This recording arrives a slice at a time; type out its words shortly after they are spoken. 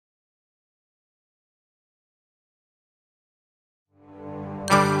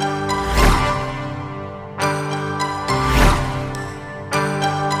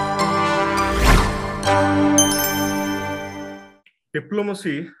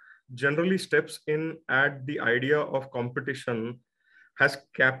Diplomacy generally steps in at the idea of competition has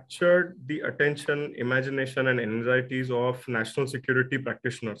captured the attention, imagination, and anxieties of national security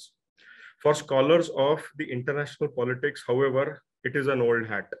practitioners. For scholars of the international politics, however, it is an old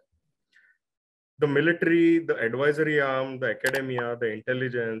hat. The military, the advisory arm, the academia, the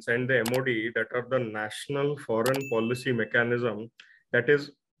intelligence, and the MOD that are the national foreign policy mechanism that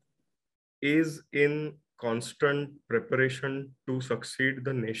is in constant preparation to succeed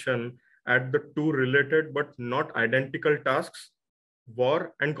the nation at the two related but not identical tasks,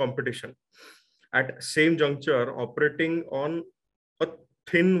 war and competition, at same juncture operating on a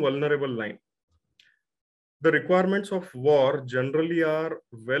thin vulnerable line. The requirements of war generally are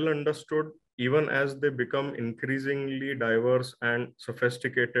well understood even as they become increasingly diverse and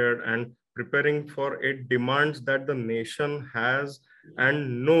sophisticated, and preparing for it demands that the nation has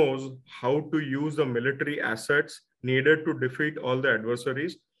and knows how to use the military assets needed to defeat all the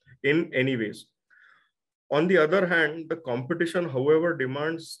adversaries in any ways. On the other hand, the competition, however,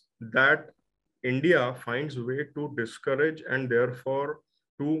 demands that India finds a way to discourage and therefore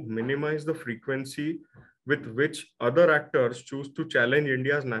to minimize the frequency with which other actors choose to challenge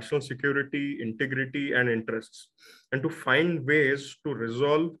India's national security, integrity, and interests, and to find ways to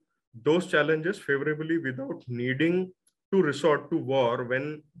resolve those challenges favorably without needing to resort to war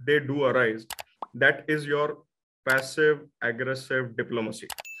when they do arise. That is your passive aggressive diplomacy.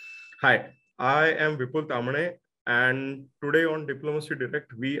 Hi, I am Vipul Tamane, and today on Diplomacy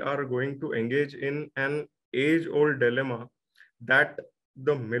Direct, we are going to engage in an age-old dilemma that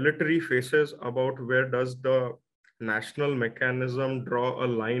the military faces about where does the national mechanism draw a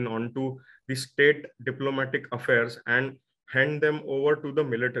line onto the state diplomatic affairs and hand them over to the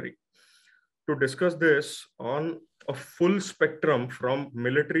military. To discuss this on a full spectrum from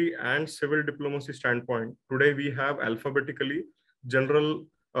military and civil diplomacy standpoint, today we have alphabetically General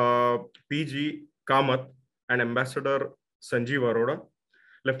PG Kamath and Ambassador Sanjeev Arora.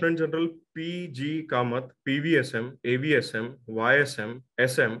 Lieutenant General PG Kamath, PVSM, AVSM, YSM,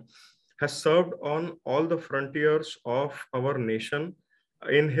 SM, has served on all the frontiers of our nation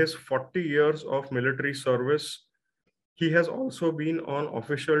in his 40 years of military service. He has also been on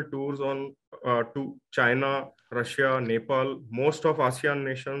official tours to China, Russia, Nepal, most of ASEAN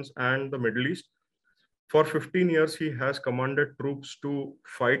nations, and the Middle East. For 15 years, he has commanded troops to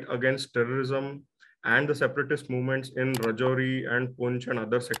fight against terrorism and the separatist movements in Rajouri and Poonch and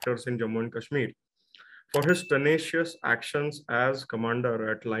other sectors in Jammu and Kashmir. For his tenacious actions as commander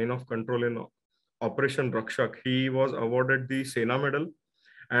at line of control in Operation Rakshak, he was awarded the Sena Medal,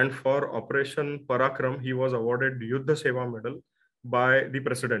 and for Operation Parakram, he was awarded Yuddha Seva Medal by the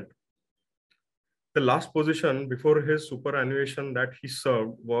President. The last position before his superannuation that he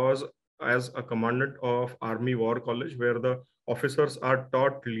served was as a commandant of Army War College, where the officers are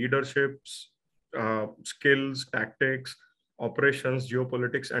taught leaderships, skills, tactics, operations,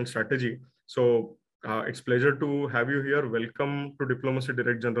 geopolitics, and strategy. So it's pleasure to have you here. Welcome to Diplomacy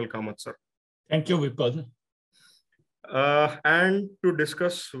Direct, General Kamath, sir. Thank you, Vipul. And to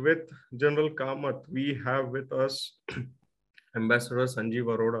discuss with General Kamath, we have with us Ambassador Sanjeev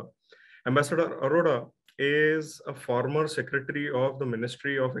Arora. Ambassador Arora is a former secretary of the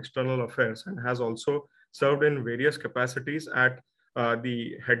Ministry of External Affairs and has also served in various capacities at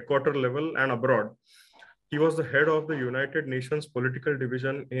the headquarter level and abroad. He was the head of the United Nations Political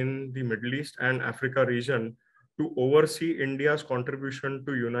Division in the Middle East and Africa region to oversee India's contribution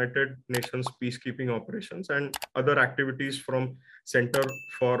to United Nations peacekeeping operations and other activities from Center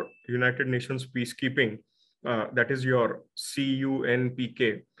for United Nations Peacekeeping, that is your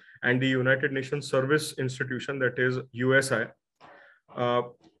CUNPK, and the United Nations Service Institution, that is USI,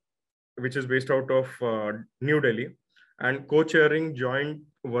 which is based out of New Delhi, and co-chairing joint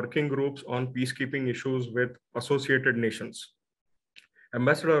working groups on peacekeeping issues with associated nations.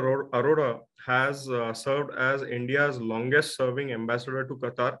 Ambassador Arora has served as India's longest serving ambassador to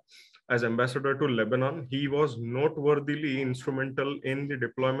Qatar, as ambassador to Lebanon. He was noteworthily instrumental in the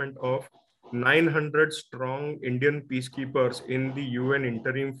deployment of 900 strong Indian peacekeepers in the UN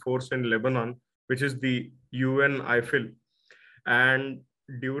interim force in Lebanon, which is the UN IFIL. And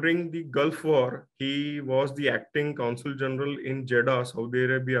during the Gulf War, he was the acting consul general in Jeddah, Saudi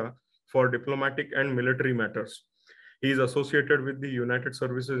Arabia, for diplomatic and military matters. He is associated with the United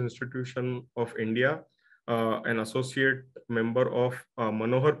Services Institution of India, an associate member of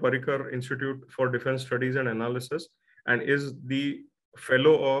Manohar Parrikar Institute for Defense Studies and Analysis, and is the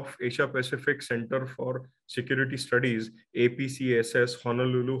fellow of Asia Pacific Center for Security Studies, APCSS,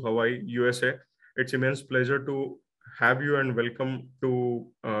 Honolulu, Hawaii, USA. It's immense pleasure to have you and welcome to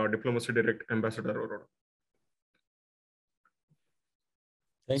Diplomacy Direct, Ambassador Arora.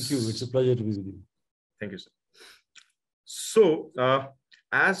 Thank you. It's a pleasure to be with you. Thank you, sir. So,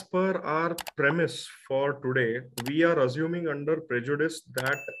 as per our premise for today, we are assuming under prejudice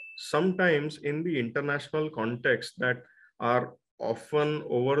that sometimes in the international context that are often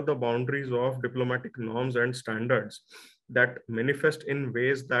over the boundaries of diplomatic norms and standards that manifest in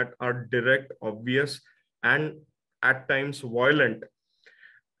ways that are direct, obvious, and at times violent,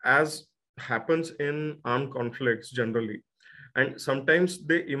 as happens in armed conflicts generally. And sometimes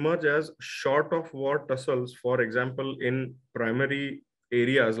they emerge as short of war tussles, for example, in primary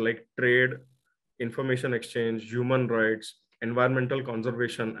areas like trade, information exchange, human rights, environmental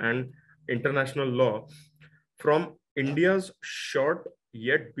conservation, and international law. From India's short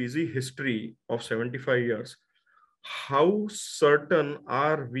yet busy history of 75 years, how certain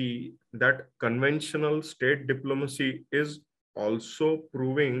are we that conventional state diplomacy is also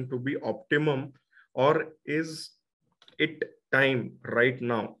proving to be optimum, or is it time right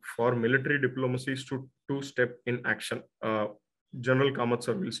now for military diplomacies to step in action? General Kamath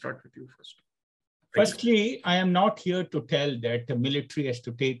sir, we'll start with you first. Firstly, I am not here to tell that the military has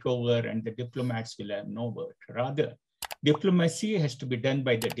to take over and the diplomats will have no word. Rather, diplomacy has to be done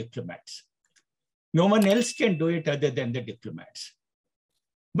by the diplomats. No one else can do it other than the diplomats.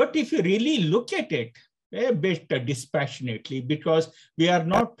 But if you really look at it a bit dispassionately, because we are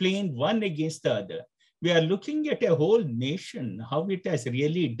not playing one against the other, we are looking at a whole nation, how it has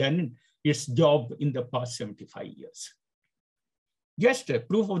really done its job in the past 75 years. Just a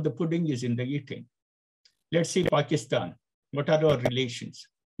proof of the pudding is in the eating. Let's see Pakistan. What are our relations?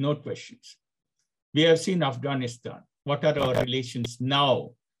 No questions. We have seen Afghanistan. What are our relations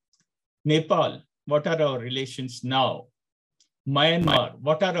now? Nepal. What are our relations now? Myanmar.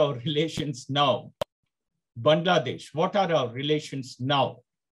 What are our relations now? Bangladesh. What are our relations now?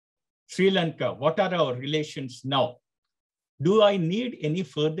 Sri Lanka. What are our relations now? Do I need any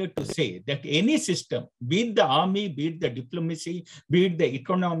further to say that any system, be it the army, be it the diplomacy, be it the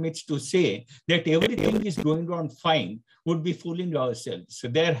economics, to say that everything is going on fine would be fooling ourselves. So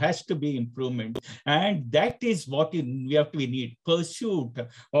there has to be improvement. And that is what we need. Pursuit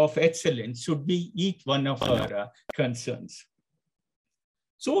of excellence should be each one of our concerns.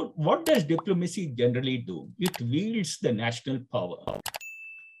 So what does diplomacy generally do? It wields the national power,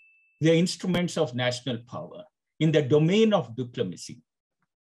 the instruments of national power in the domain of diplomacy.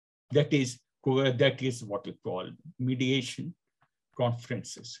 That is what we call mediation,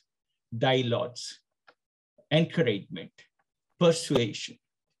 conferences, dialogues, encouragement, persuasion,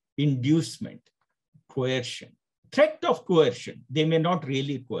 inducement, coercion. Threat of coercion, they may not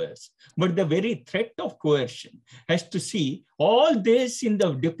really coerce, but the very threat of coercion has to see all this in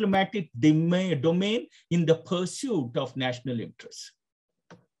the diplomatic domain in the pursuit of national interests.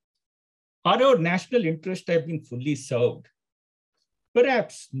 Are our national interests have been fully served?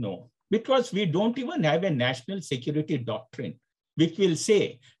 Perhaps no, because we don't even have a national security doctrine, which will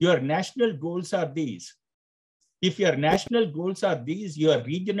say your national goals are these. If your national goals are these, your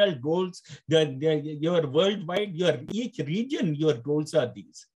regional goals, your worldwide, each region, your goals are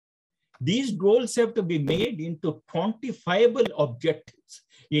these. These goals have to be made into quantifiable objectives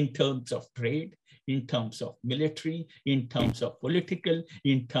in terms of trade, in terms of military, in terms of political,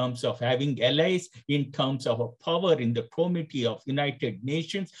 in terms of having allies, in terms of a power in the Committee of United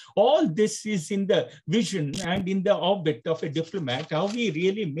Nations. All this is in the vision and in the orbit of a diplomat, how we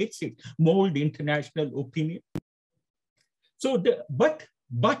really mix it, mold international opinion. So, but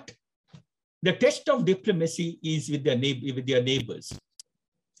the test of diplomacy is with your neighbors.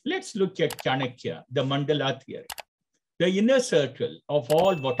 Let's look at Chanakya, the Mandala theory, the inner circle of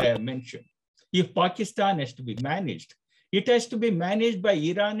all what I have mentioned. If Pakistan has to be managed, it has to be managed by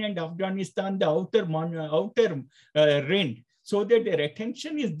Iran and Afghanistan, the outer ring, so that their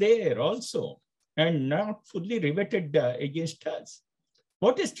attention is there also and not fully riveted against us.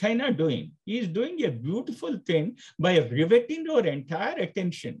 What is China doing? He is doing a beautiful thing by riveting our entire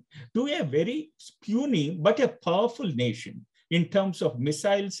attention to a very puny but a powerful nation in terms of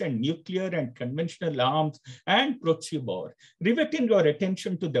missiles and nuclear and conventional arms and proxy war, riveting our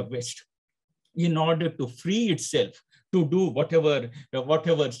attention to the West in order to free itself to do whatever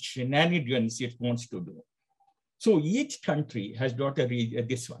shenanigans it wants to do. So each country has got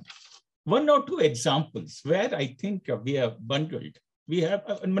this one. One or two examples where I think we have bundled. We have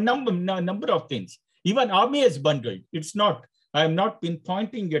a number of things. Even army is bundled. It's not. I have not been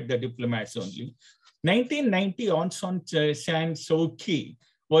pointing at the diplomats only. 1990, Aung San Suu Kyi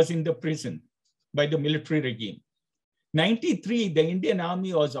was in the prison by the military regime. 93, the Indian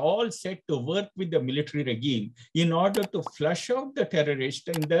army was all set to work with the military regime in order to flush out the terrorists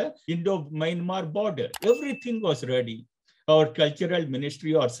in the Indo-Myanmar border. Everything was ready. our cultural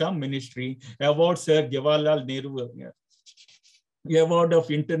ministry or some ministry awards Sir Jawaharlal Nehru award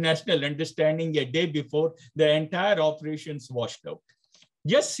of international understanding a day before the entire operations washed out.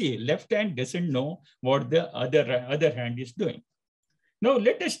 Just see, left hand doesn't know what the other hand is doing. Now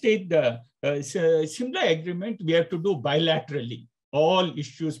let us take the Simla agreement. We have to do bilaterally, all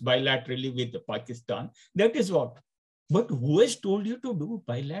issues bilaterally with Pakistan. That is what. But who has told you to do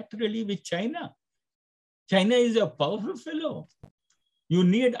bilaterally with China? China is a powerful fellow. You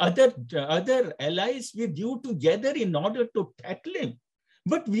need other allies with you together in order to tackle him.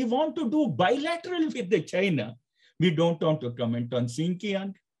 But we want to do bilateral with the China. We don't want to comment on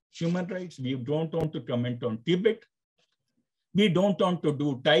Xinjiang human rights. We don't want to comment on Tibet. We don't want to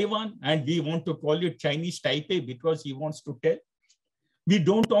do Taiwan, and we want to call it Chinese Taipei because he wants to tell. We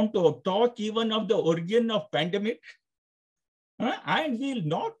don't want to talk even of the origin of pandemic. And we'll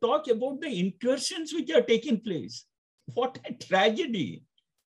not talk about the incursions which are taking place. What a tragedy.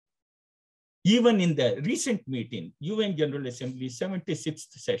 Even in the recent meeting, UN General Assembly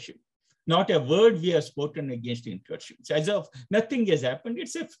 76th session, not a word we have spoken against incursions. As of nothing has happened,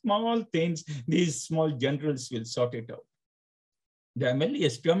 it's a small things, these small generals will sort it out. The MLA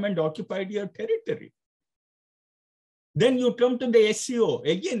has come and occupied your territory. Then you come to the SCO,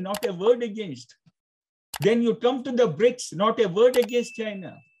 again, not a word against. Then you come to the BRICS, not a word against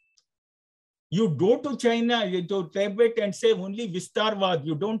China. You go to China, to Tibet and say only Vistarvad,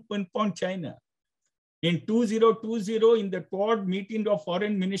 you don't pinpoint China. In 2020, in the Quad meeting of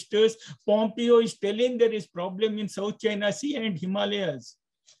foreign ministers, Pompeo is telling there is problem in South China Sea and Himalayas.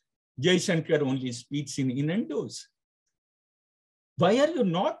 Jaishankar only speaks in innuendos. Why are you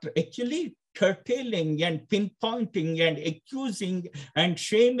not actually curtailing and pinpointing and accusing and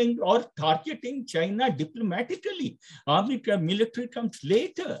shaming or targeting China diplomatically? Army military comes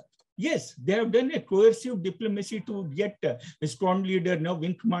later. Yes, they have done a coercive diplomacy to get a strong leader, now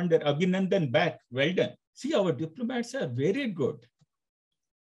Wing Commander Abhinandan back. Well done. See, our diplomats are very good.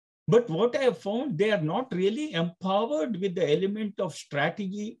 But what I have found, they are not really empowered with the element of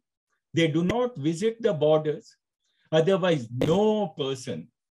strategy. They do not visit the borders. Otherwise, no person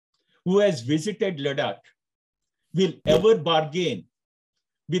who has visited Ladakh will ever bargain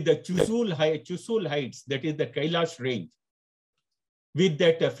with the Chushul Heights, that is the Kailash range, with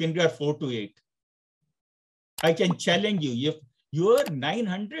that finger 4 to 8. I can challenge you, if your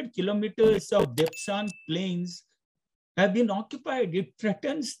 900 kilometers of Depsan plains have been occupied, it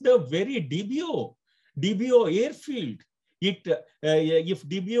threatens the very DBO airfield. If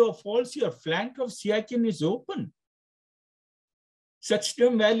DBO falls, your flank of Siachen is open.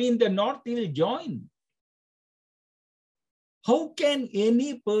 Satstam Valley in the north will join. How can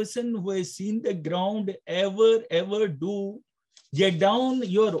any person who has seen the ground ever get down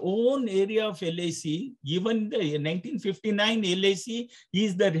your own area of LAC? Even the 1959 LAC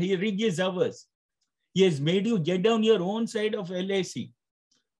is the rig is ours. He has made you get down your own side of LAC.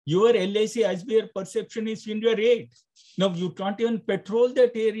 Your LAC, as per perception, is finger 8. Now you can't even patrol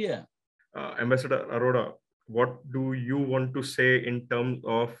that area. Ambassador Arora, what do you want to say in terms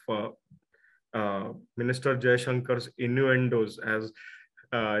of Minister Jaishankar's innuendos, as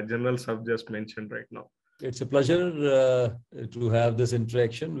General Sab just mentioned right now? It's a pleasure to have this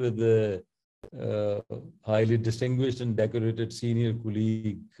interaction with the highly distinguished and decorated senior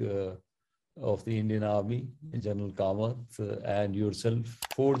colleague of the Indian Army, General Kamath, and yourself,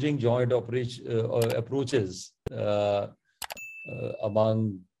 forging joint approaches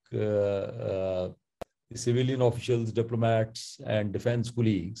among the civilian officials, diplomats, and defense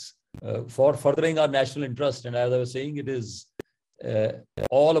colleagues for furthering our national interest. And as I was saying, it is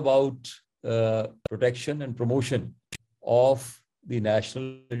all about protection and promotion of the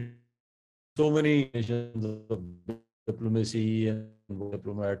national. So many nations of diplomacy and what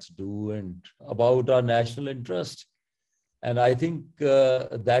diplomats do, and about our national interest. And I think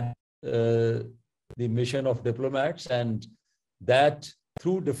that the mission of diplomats, and that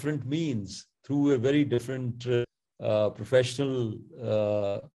through different means, through a very different professional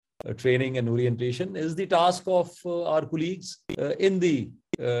training and orientation, is the task of our colleagues in the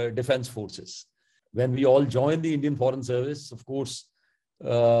defense forces. When we all join the Indian Foreign Service, of course,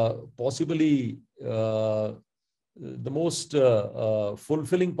 possibly the most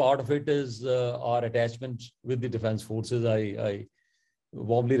fulfilling part of it is our attachment with the defense forces. I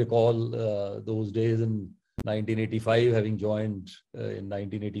warmly recall those days in 1985, having joined in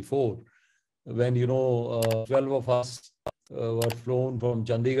 1984, when 12 of us were flown from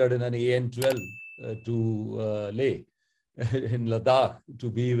Chandigarh in an AN-12 to Leh in Ladakh to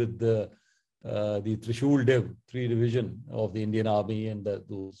be with the Trishul Div 3 Division of the Indian Army, and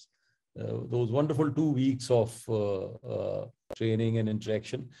those those wonderful 2 weeks of training and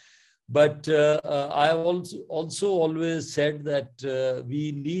interaction. But I have also always said that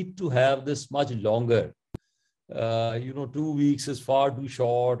we need to have this much longer. 2 weeks is far too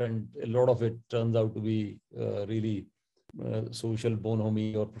short, and a lot of it turns out to be really social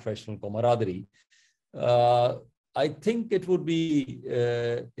bonhomie or professional camaraderie. I think it would be,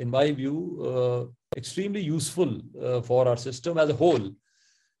 in my view, extremely useful for our system as a whole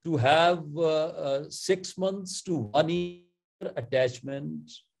to have 6 months to 1 year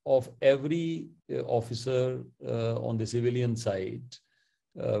attachment of every officer on the civilian side,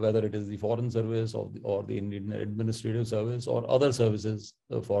 whether it is the Foreign Service or the Indian Administrative Service or other services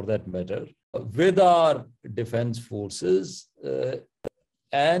for that matter, with our defense forces.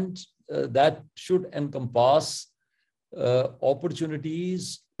 And that should encompass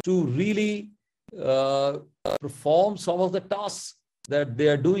opportunities to really perform some of the tasks that they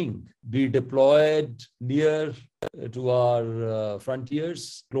are doing, be deployed near to our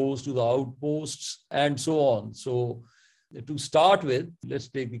frontiers, close to the outposts, and so on. So to start with, let's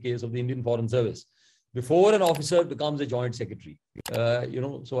take the case of the Indian Foreign Service. Before an officer becomes a joint secretary,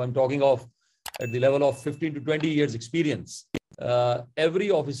 so I'm talking of at the level of 15 to 20 years experience, every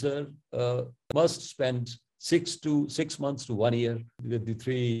officer must spend 6 months to 1 year with the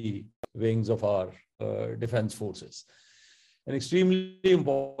 3 wings of our defense forces. An extremely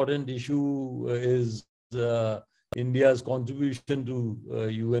important issue is India's contribution to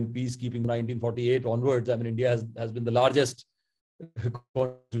UN peacekeeping 1948 onwards. I mean, India has been the largest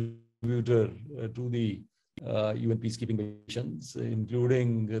contributor to the UN peacekeeping missions,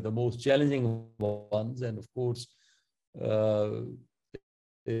 including the most challenging ones. And of course,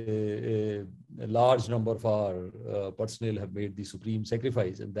 a large number of our personnel have made the supreme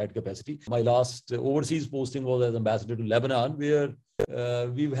sacrifice in that capacity. My last overseas posting was as ambassador to Lebanon, where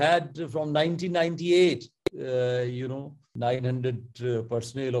we've had from 1998, 900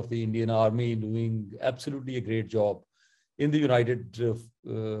 personnel of the Indian Army doing absolutely a great job in the United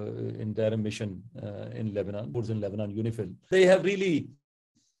Interim Mission in Lebanon, in Lebanon, UNIFIL. They have really,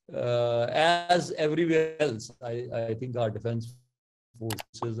 as everywhere else, I think our defense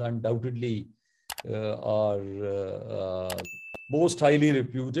forces undoubtedly are most highly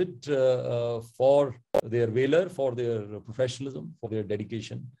reputed for their valor, for their professionalism, for their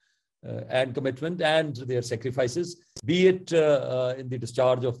dedication and commitment, and their sacrifices, be it in the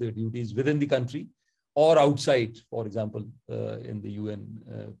discharge of their duties within the country or outside, for example, in the UN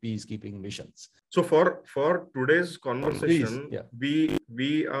peacekeeping missions. So for today's conversation, yeah,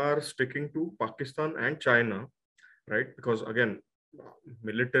 we are sticking to Pakistan and China, right? Because again,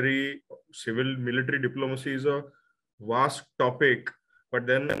 civil military diplomacy is a vast topic. But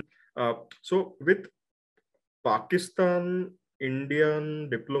then, so with Pakistan, Indian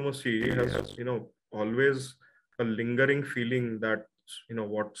diplomacy has, always a lingering feeling that,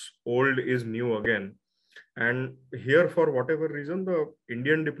 what's old is new again. And here, for whatever reason, the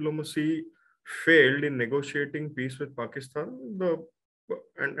Indian diplomacy failed in negotiating peace with Pakistan.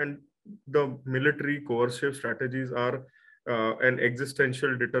 And the military coercive strategies are an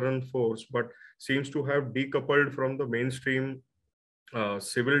existential deterrent force, but seems to have decoupled from the mainstream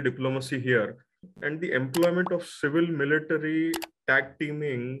civil diplomacy here. And the employment of civil military tag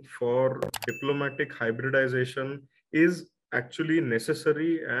teaming for diplomatic hybridization is actually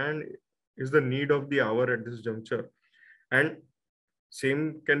necessary and is the need of the hour at this juncture. And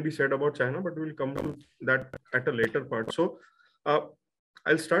same can be said about China, but we'll come to that at a later part. So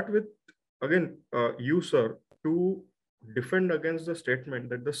I'll start with, again, you, sir, to defend against the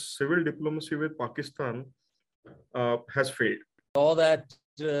statement that the civil diplomacy with Pakistan has failed. All that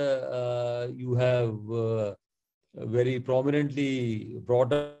you have very prominently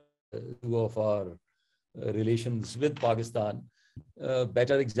brought up two of our relations with Pakistan.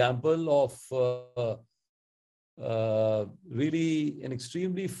 Better example of really an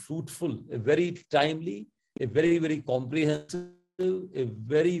extremely fruitful, a very timely, a very, very comprehensive, a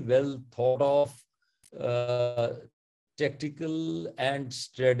very well thought of tactical and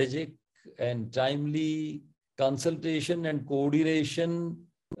strategic and timely consultation and coordination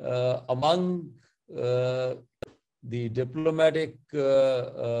among the diplomatic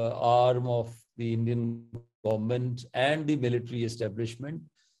arm of the Indian government and the military establishment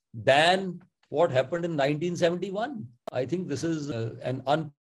than what happened in 1971. I think this is an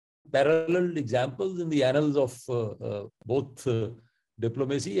unparalleled example in the annals of both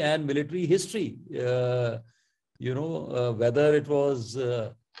diplomacy and military history. Whether it was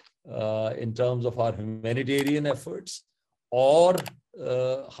in terms of our humanitarian efforts or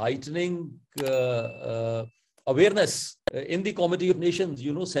heightening awareness in the Committee of Nations,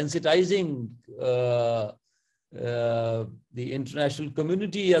 sensitizing the international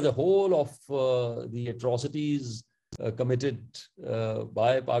community as a whole of the atrocities committed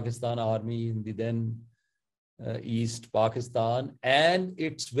by Pakistan Army in the then East Pakistan, and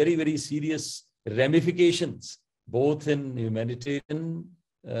its very, very serious ramifications, both in humanitarian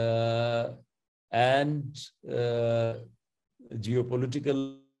and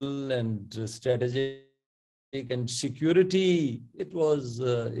geopolitical and strategic and security. It was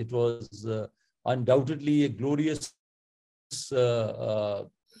undoubtedly a glorious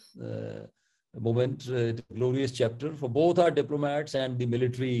moment, a glorious chapter for both our diplomats and the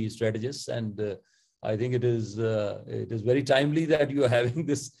military strategists. And I think it is very timely that you are having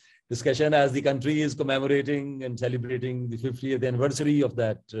this discussion as the country is commemorating and celebrating the 50th anniversary of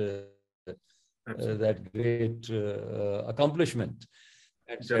that great accomplishment.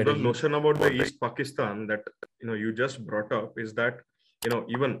 General notion about the East Pakistan that you just brought up is that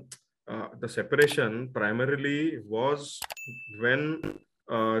even the separation primarily was when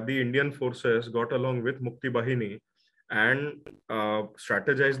the Indian forces got along with Mukti Bahini and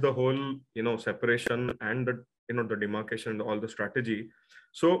strategized the whole separation and the demarcation and all the strategy.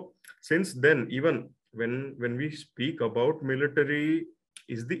 So since then, even when we speak about military,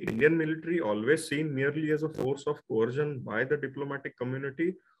 is the Indian military always seen merely as a force of coercion by the diplomatic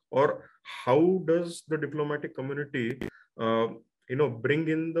community, or how does the diplomatic community bring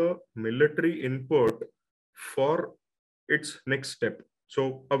in the military input for its next step?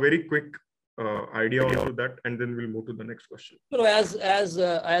 So a very quick idea onto that, and then we'll move to the next question.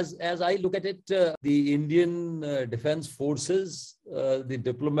 As I look at it, the Indian Defense Forces, the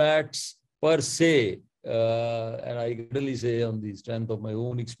diplomats per se, and I can really say on the strength of my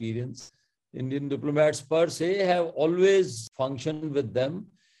own experience, Indian diplomats per se have always functioned with them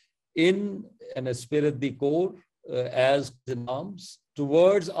in an esprit de corps as in arms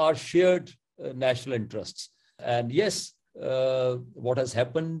towards our shared national interests. And yes, what has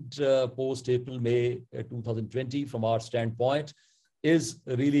happened post April, May 2020 from our standpoint is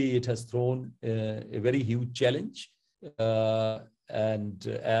really, it has thrown a very huge challenge. And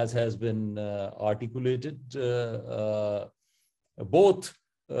as has been articulated, both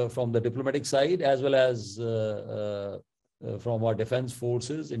from the diplomatic side as well as from our defense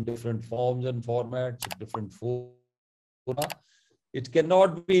forces in different forms and formats, different fora, it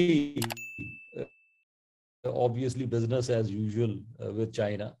cannot be obviously business as usual with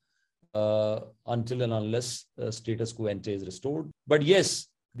China until and unless status quo ante is restored. But yes,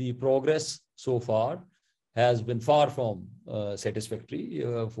 the progress so far has been far from satisfactory.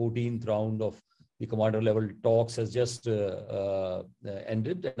 14th round of the commander level talks has just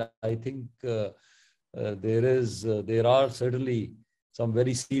ended, and I think there are certainly some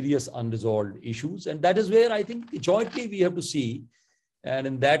very serious unresolved issues, and that is where I think jointly we have to see. And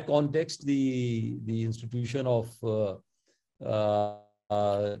in that context, the institution of the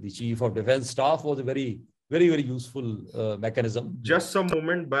Chief of Defense Staff was a very, very, very useful mechanism. Just a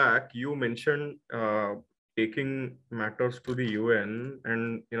moment back, you mentioned taking matters to the UN,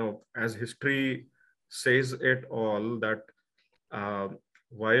 and as history says it all, that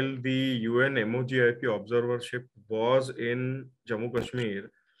while the UN MOGIP observership was in Jammu Kashmir,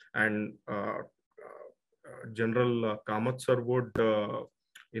 and General Kamath sir would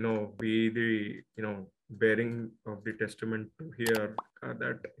be the bearing of the testament to hear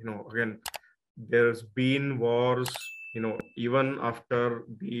that again there's been wars even after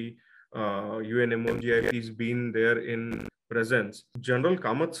the UN MOGIP has been there in presence. General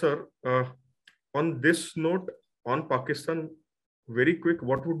Kamath sir, on this note, on Pakistan, very quick,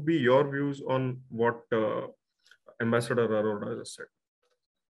 what would be your views on what Ambassador Arora just said?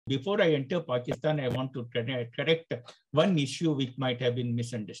 Before I enter Pakistan, I want to correct one issue which might have been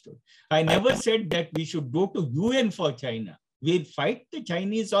misunderstood. I never said that we should go to UN for China. We'll fight the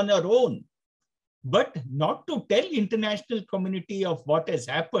Chinese on our own. But not to tell international community of what has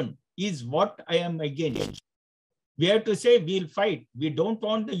happened is what I am against. We have to say we'll fight. We don't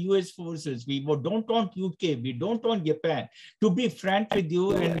want the US forces. We don't want UK. We don't want Japan. To be frank with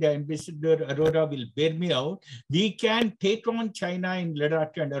you, and Ambassador Arora will bear me out, we can take on China in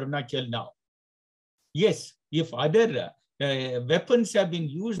Ladakh and Arunachal now. Yes, if other weapons have been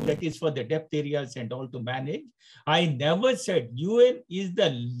used, that is for the depth areas and all to manage. I never said UN is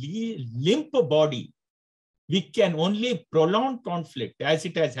the limp body. We can only prolong conflict as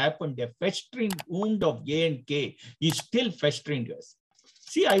it has happened. The festering wound of J&K is still festering us.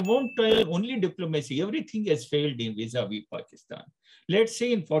 See, I won't tell only diplomacy. Everything has failed in vis-a-vis Pakistan. Let's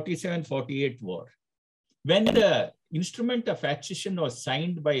say in 47-48 war, when the instrument of accession was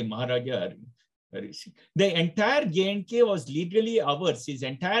signed by Maharaja The entire J&K was legally ours. His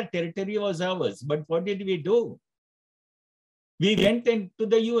entire territory was ours. But what did we do? We went into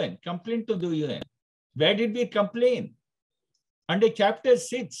the UN, complained to the UN. Where did we complain? Under Chapter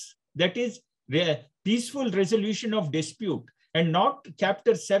 6, that is peaceful resolution of dispute, and not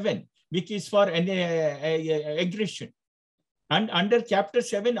Chapter 7, which is for aggression. And under Chapter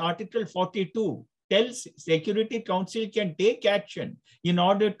 7, Article 42 tells Security Council can take action in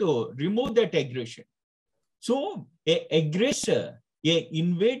order to remove that aggression. So an aggressor, an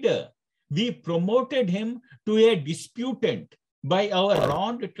invader, we promoted him to a disputant by our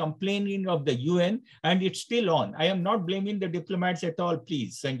round complaining of the UN, and it's still on. I am not blaming the diplomats at all,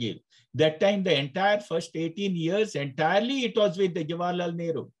 please, Sanjeev. That time, the entire first 18 years, entirely it was with the Jawaharlal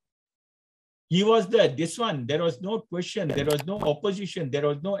Nehru. He was this one. There was no question. There was no opposition. There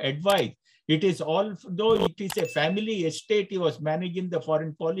was no advice. It is all, though it is a family estate, he was managing the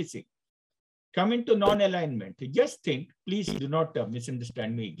foreign policy. Coming to non-alignment, just think, please do not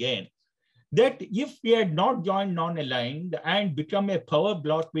misunderstand me again, that if we had not joined non-aligned and become a power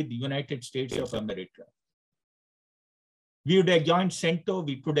bloc with the United States of America, we would have joined CENTO,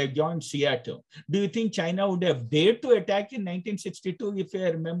 we could have joined SEATO. Do you think China would have dared to attack in 1962 if we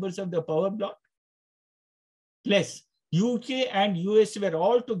are members of the power bloc? Plus, UK and US were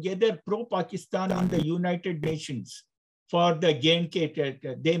all together pro-Pakistan in the United Nations for the J&K.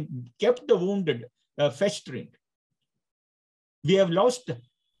 They kept the wounded festering. We have lost,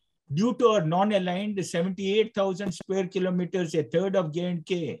 due to our non-aligned, 78,000 square kilometers, a third of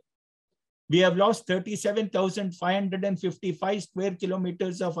J&K. We have lost 37,555 square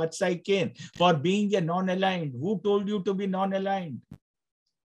kilometers of Aksai Chin for being a non-aligned. Who told you to be non-aligned?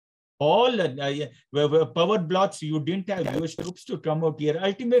 All power blocks, you didn't have US troops to come out here.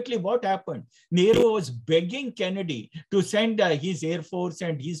 Ultimately, what happened? Nehru was begging Kennedy to send his Air Force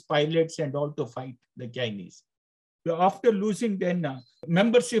and his pilots and all to fight the Chinese. After losing then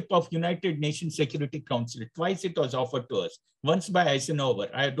membership of United Nations Security Council, twice it was offered to us. Once by Eisenhower,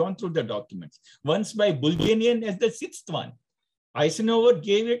 I have gone through the documents. Once by Bulgarian as the sixth one. Eisenhower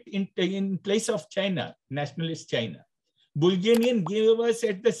gave it in place of China, nationalist China. Bulgarian gave us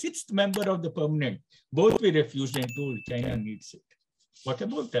at the sixth member of the permanent. Both we refused and told China needs it. What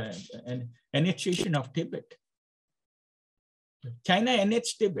about an annexation of Tibet? China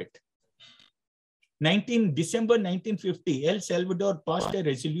annexed Tibet. December 1950, El Salvador passed a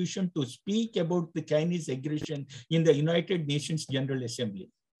resolution to speak about the Chinese aggression in the United Nations General Assembly.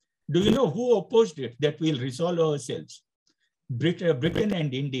 Do you know who opposed it? That we'll resolve ourselves. Britain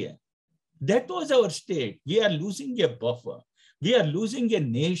and India. That was our state. We are losing a buffer. We are losing a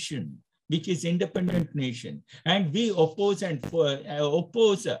nation, which is independent nation. And we oppose and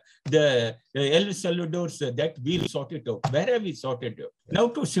oppose the El Salvador's that we'll sort it out. Where have we sorted it out? Now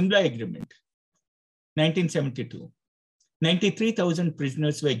to Simla Agreement, 1972. 93,000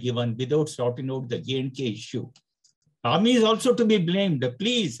 prisoners were given without sorting out the J&K issue. Army is also to be blamed.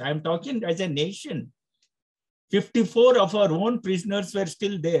 Please, I'm talking as a nation. 54 of our own prisoners were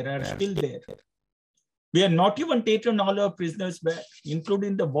still there, are still there. We have not even taken all our prisoners back,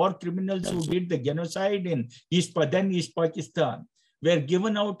 including the war criminals who did the genocide in East Pakistan, were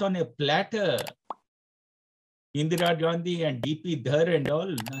given out on a platter. Indira Gandhi and D.P. Dhar and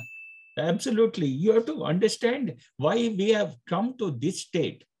all. Absolutely. You have to understand why we have come to this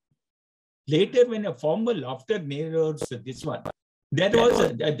state. Later, when a formal, after Nehru's this one, there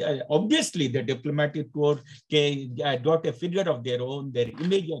was obviously the diplomatic corps got a figure of their own, their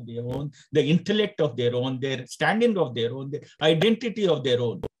image of their own, the intellect of their own, their standing of their own, their identity of their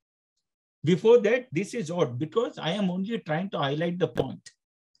own. Before that, this is odd because I am only trying to highlight the point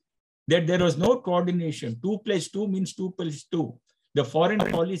that there was no coordination. 2 + 2 means 2 + 2. The foreign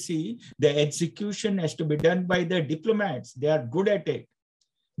policy, the execution has to be done by the diplomats. They are good at it.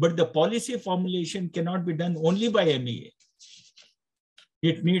 But the policy formulation cannot be done only by MEA.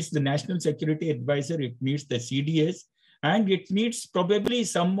 It needs the National Security Advisor, it needs the CDS, and it needs probably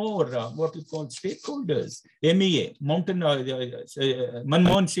some more, what we call stakeholders. MEA,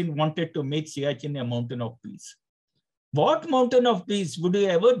 Manmohan Singh wanted to make Siachen a mountain of peace. What mountain of peace? Would you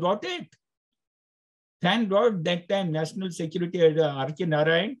ever got it? Thank God that time National Security R.K.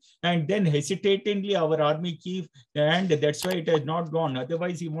 Narayan, and then hesitatingly our army chief, and that's why it has not gone.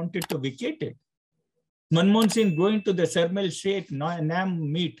 Otherwise, he wanted to vacate it. Manmohan Singh going to the Sharm el-Sheikh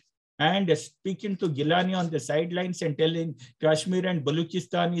NAM meet and speaking to Gilani on the sidelines and telling Kashmir and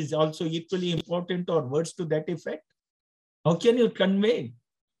Baluchistan is also equally important, or words to that effect. How can you convey?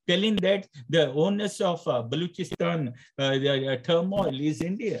 Telling that the onus of Baluchistan turmoil is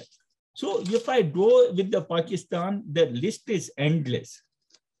India. So if I go with the Pakistan, the list is endless.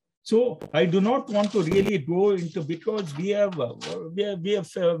 So I do not want to really go into, because we have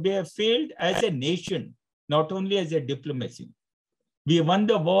failed as a nation, not only as a diplomacy. We won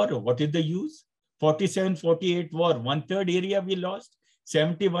the war. What is the use? 47, 48 war, 1/3 area we lost.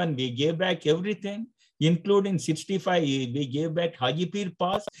 71, we gave back everything, including 65, we gave back Hajipir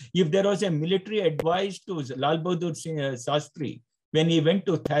Pass. If there was a military advice to Lal Bahadur Shastri when he went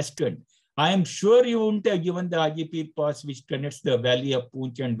to Tashkent, I am sure you wouldn't have given the Hajipir Pass, which connects the valley of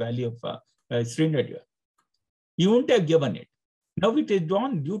Poonch and valley of Srinagar. You wouldn't have given it. Now it is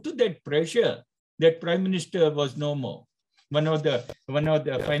gone due to that pressure. That Prime Minister was no more. One of the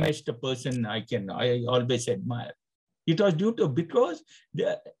finest person I always admire. It was due to, because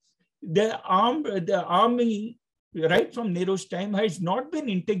the army right from Nehru's time has not been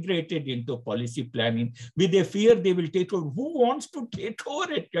integrated into policy planning, with a fear they will take over. Who wants to take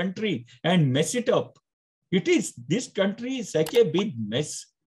over a country and mess it up? This country is such a big mess.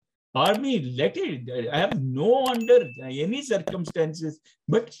 Army, let it. I have no under any circumstances,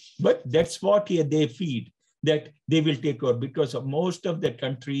 but that's what they feed, that they will take over, because of most of the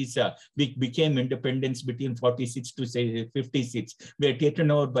countries which became independence between 46 to say 56 were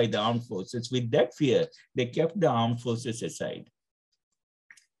taken over by the armed forces. With that fear, they kept the armed forces aside,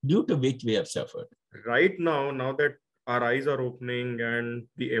 due to which we have suffered. Right now that our eyes are opening and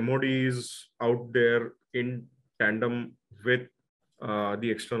the MOD is out there in tandem with the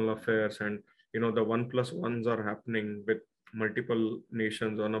external affairs, and the 1+1s are happening with multiple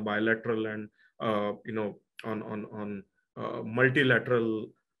nations on a bilateral and on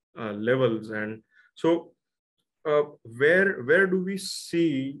multilateral levels. And so where do we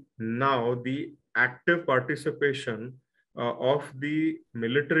see now the active participation of the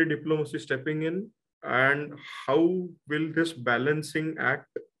military diplomacy stepping in, and how will this balancing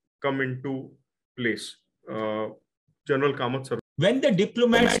act come into place? General Kamath sir. When the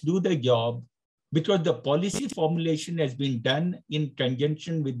diplomats do the job, because the policy formulation has been done in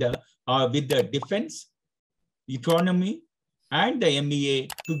conjunction with the defense, economy, and the MEA,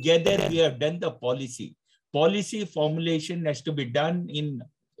 together we have done the policy. Policy formulation has to be done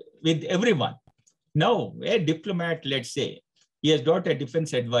with everyone. Now, a diplomat, let's say, he has got a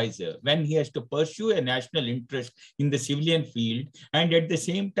defense advisor when he has to pursue a national interest in the civilian field, and at the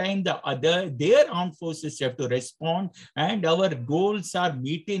same time, their armed forces have to respond, and our goals are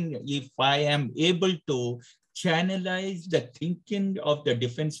meeting. If I am able to channelize the thinking of the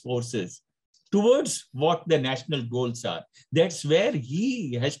defense forces towards what the national goals are, that's where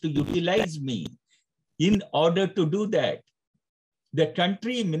he has to utilize me. In order to do that, the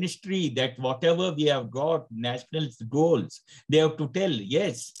country ministry, that whatever we have got national goals, they have to tell,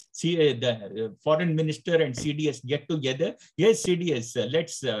 yes, see, the foreign minister and CDS get together. Yes, CDS,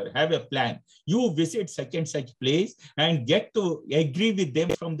 let's have a plan. You visit such and such place and get to agree with them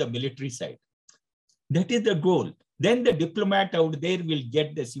from the military side. That is the goal. Then the diplomat out there will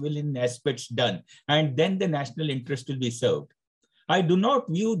get the civilian aspects done, and then the national interest will be served. I do not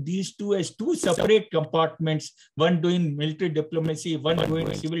view these two as two separate compartments, one doing military diplomacy, one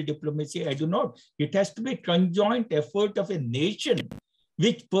doing civil diplomacy. I do not. It has to be a conjoint effort of a nation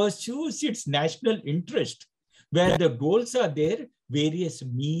which pursues its national interest. Where the goals are there, various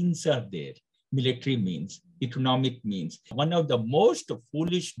means are there. Military means, economic means. One of the most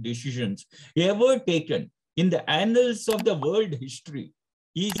foolish decisions ever taken in the annals of the world history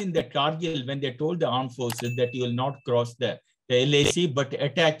is in the Kargil, when they told the armed forces that you will not cross the LAC, but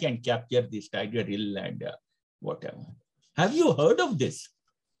attack and capture this Tiger Hill and whatever. Have you heard of this?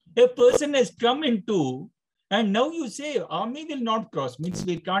 A person has come into, and now you say army will not cross, means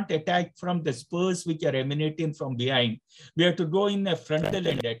we can't attack from the spurs which are emanating from behind. We have to go in a frontal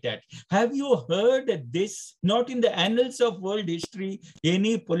and attack. Have you heard this? Not in the annals of world history,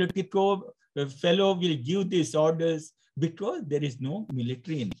 any politico fellow will give these orders, because there is no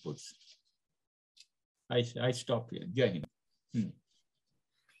military inputs. I stop here. Jai Hind.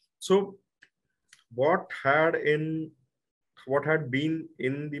 So what had been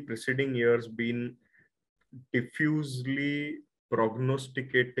in the preceding years been diffusely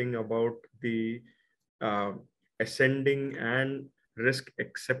prognosticating about the ascending and risk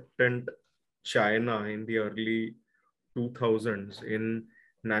acceptant China in the early 2000s in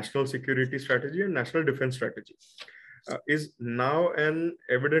national security strategy and national defense strategy is now an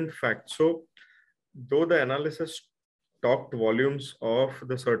evident fact. So though the analysis talked volumes of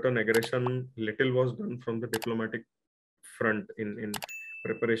the certain aggression, little was done from the diplomatic front in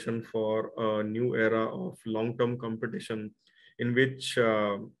preparation for a new era of long-term competition, in which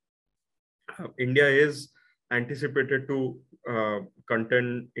India is anticipated to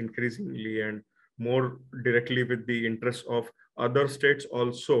contend increasingly and more directly with the interests of other states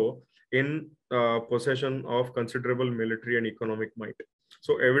also in possession of considerable military and economic might.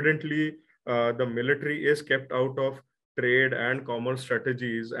 So evidently, the military is kept out of trade and commerce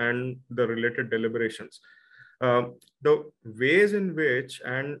strategies and the related deliberations. The ways in which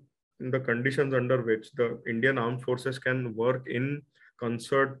and the conditions under which the Indian armed forces can work in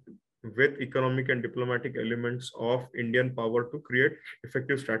concert with economic and diplomatic elements of Indian power to create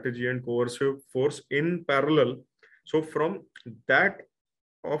effective strategy and coercive force in parallel. So from that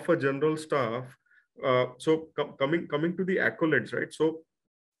of a general staff, coming to the accolades, right? So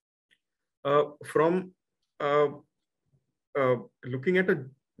from looking at a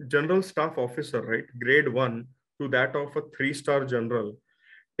general staff officer, right, grade 1 to that of a 3-star general,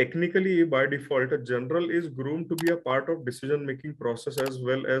 technically by default, a general is groomed to be a part of decision-making process as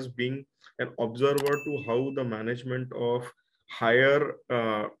well as being an observer to how the management of higher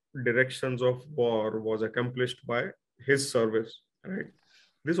directions of war was accomplished by his service, right?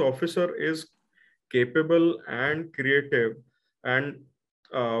 This officer is capable and creative and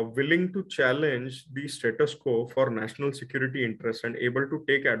willing to challenge the status quo for national security interests and able to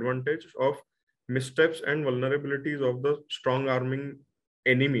take advantage of missteps and vulnerabilities of the strong arming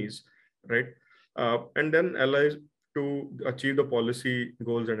enemies, right? And then allies to achieve the policy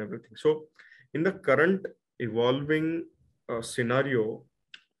goals and everything. So in the current evolving scenario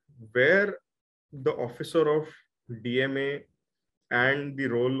where the officer of DMA and the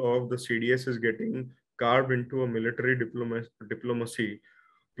role of the CDS is getting carved into a military diplomacy,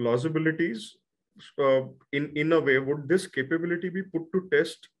 plausibilities in a way, would this capability be put to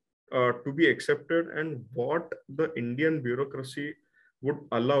test to be accepted, and what the Indian bureaucracy would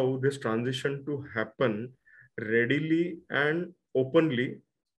allow this transition to happen readily and openly?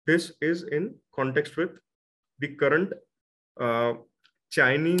 This is in context with the current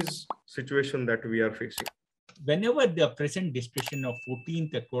Chinese situation that we are facing. Whenever the present discussion of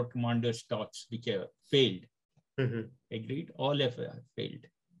 14th Corps Commander's talks, which have failed, agreed, all have failed.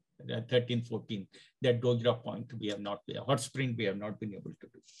 13, 14, that Dogra point, we have not, Hot Spring, we have not been able to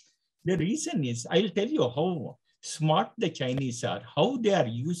do. The reason is, I'll tell you how smart the Chinese are, how they are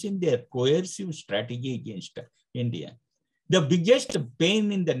using their coercive strategy against India. The biggest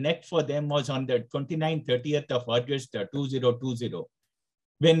pain in the neck for them was on the 29th, 30th of August 2020,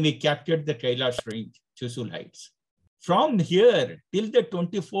 when we captured the Kailash range, Chushul Heights. From here till the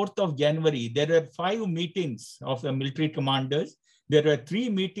 24th of January, there were 5 meetings of the military commanders. There are 3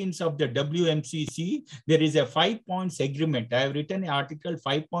 meetings of the WMCC. There is a 5 points agreement. I have written an article,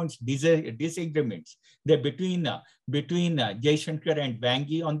 5 points disagreements between Jaishankar and Wang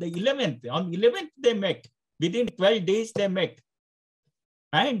Yi on the 11th. On 11th, they met. Within 12 days, they met.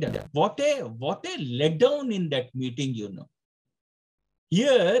 And what a letdown in that meeting, you know.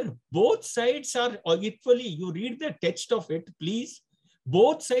 Here, both sides are equally, you read the text of it, please.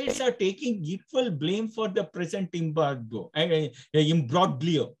 Both sides are taking equal blame for the present imbroglio.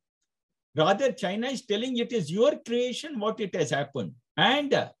 Rather, China is telling it is your creation, what it has happened.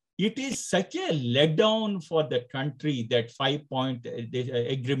 And it is such a letdown for the country, that 5 point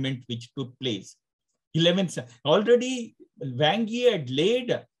agreement which took place. 11th, already Wang Yi had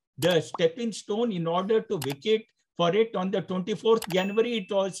laid the stepping stone in order to vacate for it. On the 24th January,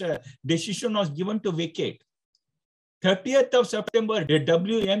 it was decision was given to vacate. 30th of September, the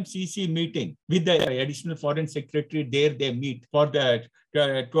WMCC meeting with the additional foreign secretary, there they meet for the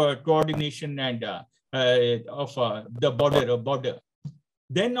coordination and of the border.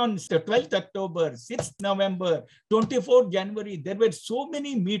 Then on the 12th October, 6th November, 24th January, there were so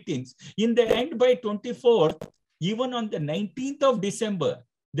many meetings. In the end, by 24th, even on the 19th of December,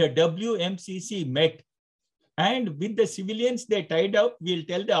 the WMCC met. And with the civilians, they tied up. We'll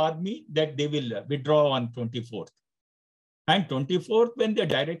tell the army that they will withdraw on 24th. And 24th, when the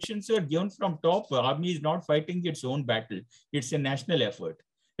directions were given from top, the army is not fighting its own battle. It's a national effort.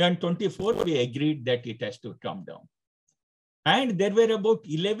 And 24th, we agreed that it has to come down. And there were about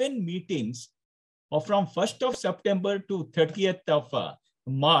 11 meetings from 1st of September to 30th of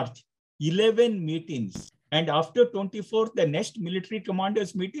March, 11 meetings. And after 24th, the next military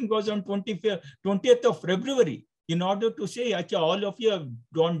commanders meeting was on 20th of February, in order to say, all of you have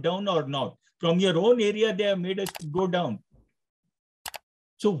gone down or not. From your own area, they have made us go down.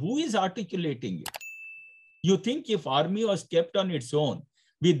 So who is articulating it? You think if army was kept on its own,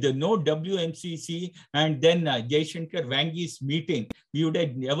 with no WMCC and then Jaishankar Wang Yi's meeting, we would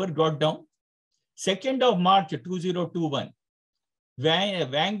have never got down? 2nd of March 2021,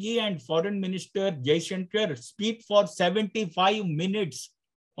 Wang Yi and Foreign Minister Jaishankar speak for 75 minutes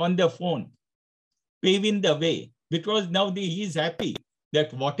on the phone, paving the way, because now he is happy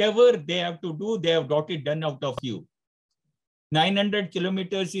that whatever they have to do, they have got it done out of you. 900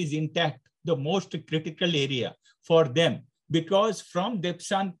 kilometers is intact, the most critical area for them, because from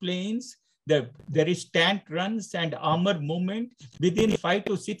Depsan plains, there is tank runs and armor movement. Within 5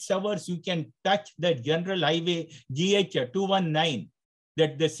 to 6 hours, you can touch the general highway GH219,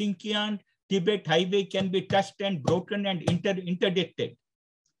 that the Xinjiang Tibet highway can be touched and broken and interdicted.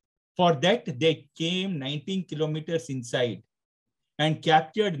 For that, they came 19 kilometers inside and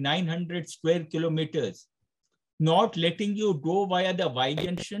captured 900 square kilometers, not letting you go via the Y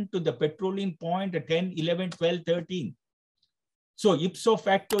junction to the patrolling point at 10, 11, 12, 13. So ipso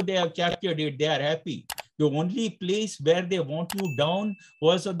facto, they have captured it. They are happy. The only place where they want you down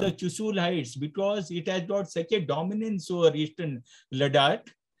was on the Chushul Heights, because it has got such a dominance over eastern Ladakh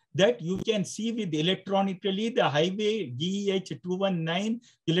that you can see with electronically the highway GH219,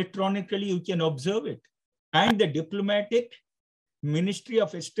 electronically you can observe it. And the diplomatic, Ministry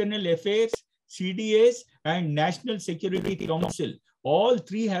of External Affairs, CDS, and National Security Council, all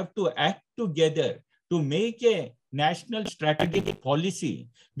three have to act together to make a national strategic policy,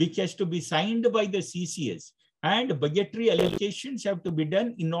 which has to be signed by the CCS, and budgetary allocations have to be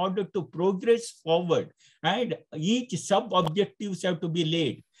done in order to progress forward, and each sub-objectives have to be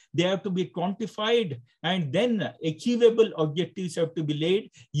laid. They have to be quantified, and then achievable objectives have to be laid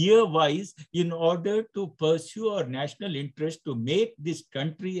year-wise in order to pursue our national interest to make this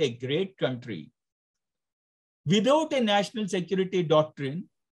country a great country. Without a national security doctrine,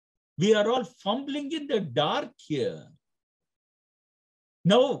 we are all fumbling in the dark here.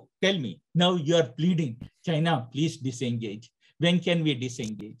 Now, tell me, now you are pleading, China, please disengage. When can we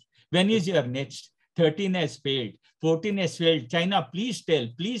disengage? When is your next? 13 has failed, 14 has failed. China, please tell,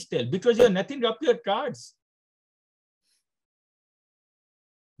 because you have nothing up your cards.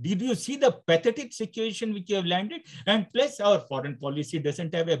 Did you see the pathetic situation which you have landed? And plus, our foreign policy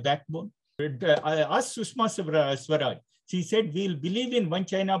doesn't have a backbone. I asked Sushma Swaraj. She said, we'll believe in one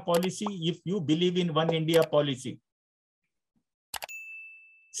China policy if you believe in one India policy.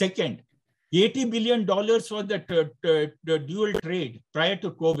 Second, $80 billion for the dual trade prior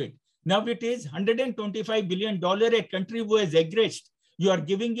to COVID. Now it is $125 billion, a country who has aggressed. You are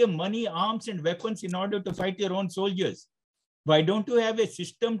giving them money, arms, and weapons in order to fight your own soldiers. Why don't you have a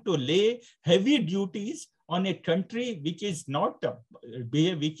system to lay heavy duties on a country which is not,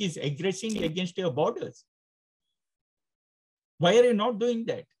 which is aggressing against your borders? Why are you not doing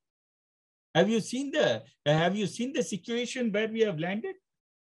that? Have you seen the situation where we have landed?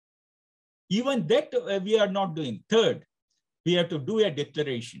 Even that we are not doing. Third, we have to do a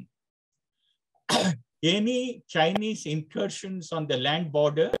declaration. Any Chinese incursions on the land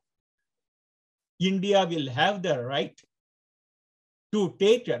border, India will have the right to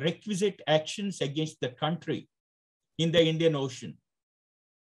take requisite actions against the country in the Indian Ocean.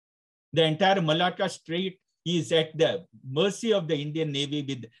 The entire Malacca Strait is at the mercy of the Indian Navy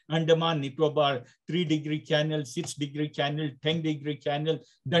with Andaman Nicobar 3-degree channel, 6-degree channel, 10-degree channel,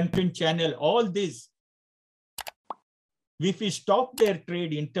 Duncan channel, all this. If we stop their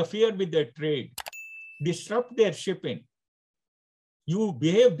trade, interfere with their trade, disrupt their shipping, you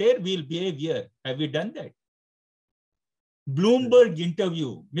behave there, we'll behave here. Have we done that? Bloomberg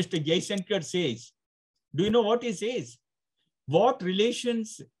interview, Mr. Jaishankar says, do you know what he says? What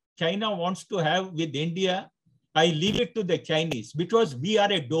relations China wants to have with India, I leave it to the Chinese because we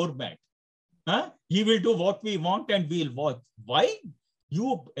are a doormat. He will do what we want and we'll watch. Why?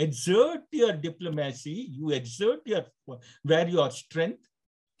 You exert your diplomacy, you exert where your strength.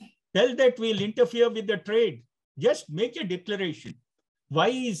 Tell that we'll interfere with the trade. Just make a declaration. Why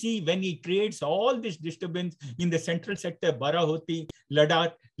is he, when he creates all this disturbance in the central sector, Barahoti,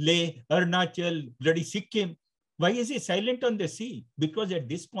 Ladakh, Leh, Arunachal, bloody Sikkim, why is he silent on the sea? Because at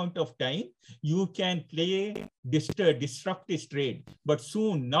this point of time, you can disrupt his trade. But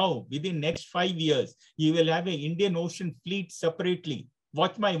soon, now, within next 5 years, you will have an Indian Ocean fleet separately.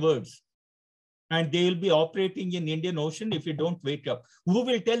 Watch my words. And they will be operating in Indian Ocean if you don't wake up. Who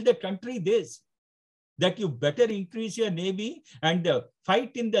will tell the country this? That you better increase your navy and the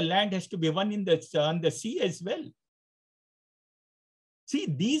fight in the land has to be won on the sea as well. See,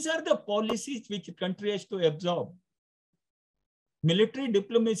 these are the policies which a country has to absorb. Military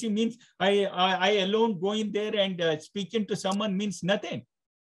diplomacy means I alone going there and speaking to someone means nothing.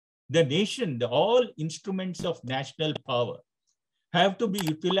 The nation, all instruments of national power have to be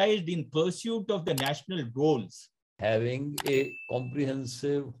utilized in pursuit of the national goals. Having a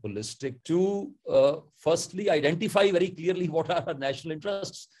comprehensive, holistic to firstly identify very clearly what are our national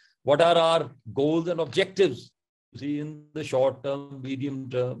interests, what are our goals and objectives, see in the short term, medium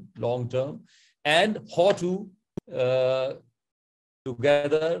term, long term, and how to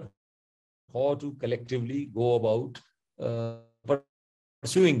together, how to collectively go about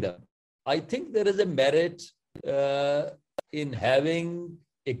pursuing them. I think there is a merit in having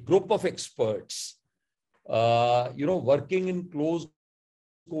a group of experts, working in close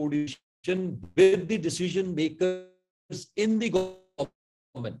coordination with the decision makers in the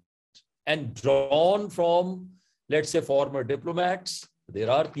government and drawn from, let's say, former diplomats. There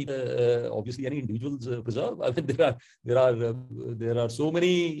are people, obviously, any individuals preserve. I mean, there are so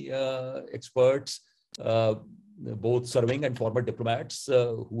many experts, both serving and former diplomats,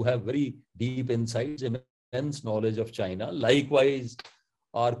 who have very deep insights, immense knowledge of China. Likewise,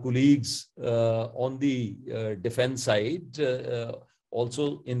 our colleagues on the defense side,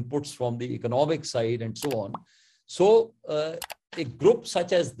 also inputs from the economic side and so on. So a group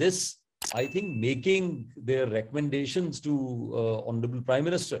such as this, I think, making their recommendations to Honorable Prime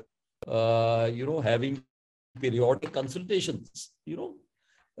Minister, having periodic consultations,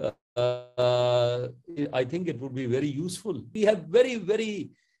 I think it would be very useful. We have very,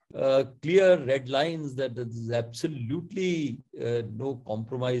 very clear red lines that there is absolutely no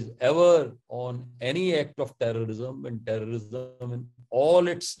compromise ever on any act of terrorism, and terrorism in all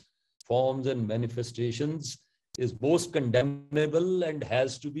its forms and manifestations is most condemnable and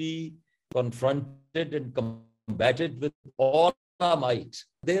has to be confronted and combated with all our might.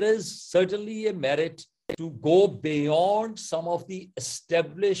 There is certainly a merit to go beyond some of the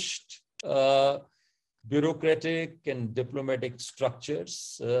established bureaucratic and diplomatic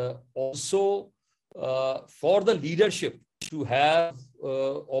structures. Also, for the leadership to have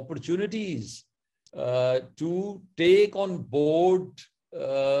opportunities to take on board,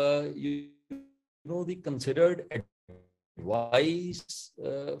 the considered advice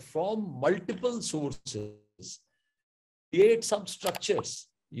from multiple sources, create some structures,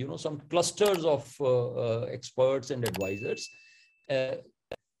 some clusters of experts and advisors,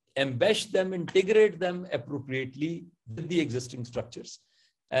 embesh them, integrate them appropriately with the existing structures.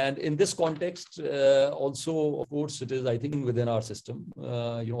 And in this context, also, of course, it is, I think, within our system,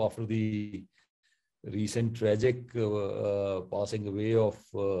 after the recent tragic passing away of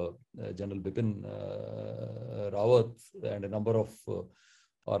General Bipin Rawat and a number of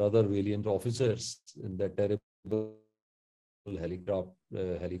our other valiant officers in that terrible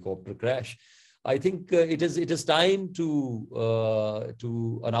helicopter crash. I think it is time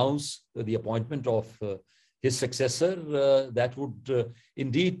to announce the appointment of his successor. That would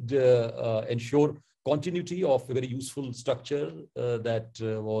indeed ensure continuity of a very useful structure that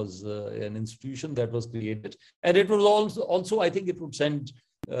was an institution that was created. And it was also, I think it would send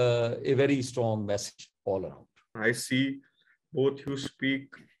a very strong message all around. I see both you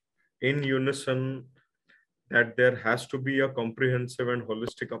speak in unison that there has to be a comprehensive and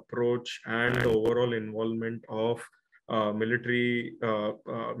holistic approach and the overall involvement of Ministry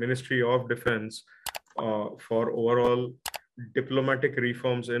of Defense for overall diplomatic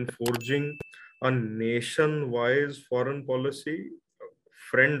reforms in forging a nation-wise foreign policy,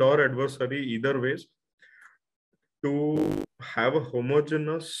 friend or adversary, either ways, to have a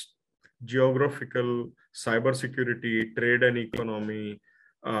homogeneous geographical cybersecurity, trade and economy,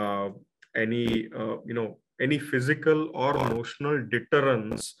 any physical or notional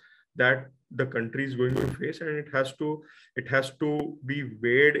deterrence that the country is going to face, and it has to be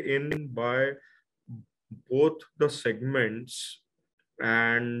weighed in by both the segments,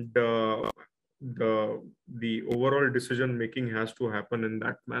 and the overall decision making has to happen in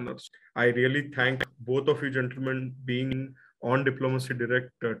that manner. I really thank both of you gentlemen being on Diplomacy Direct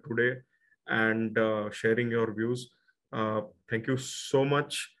today and sharing your views. Thank you so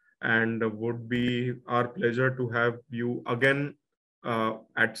much, and would be our pleasure to have you again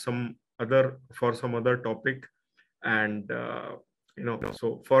at some other topic. And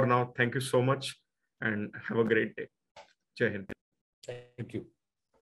so for now, thank you so much and have a great day. Jai Hind. Thank you.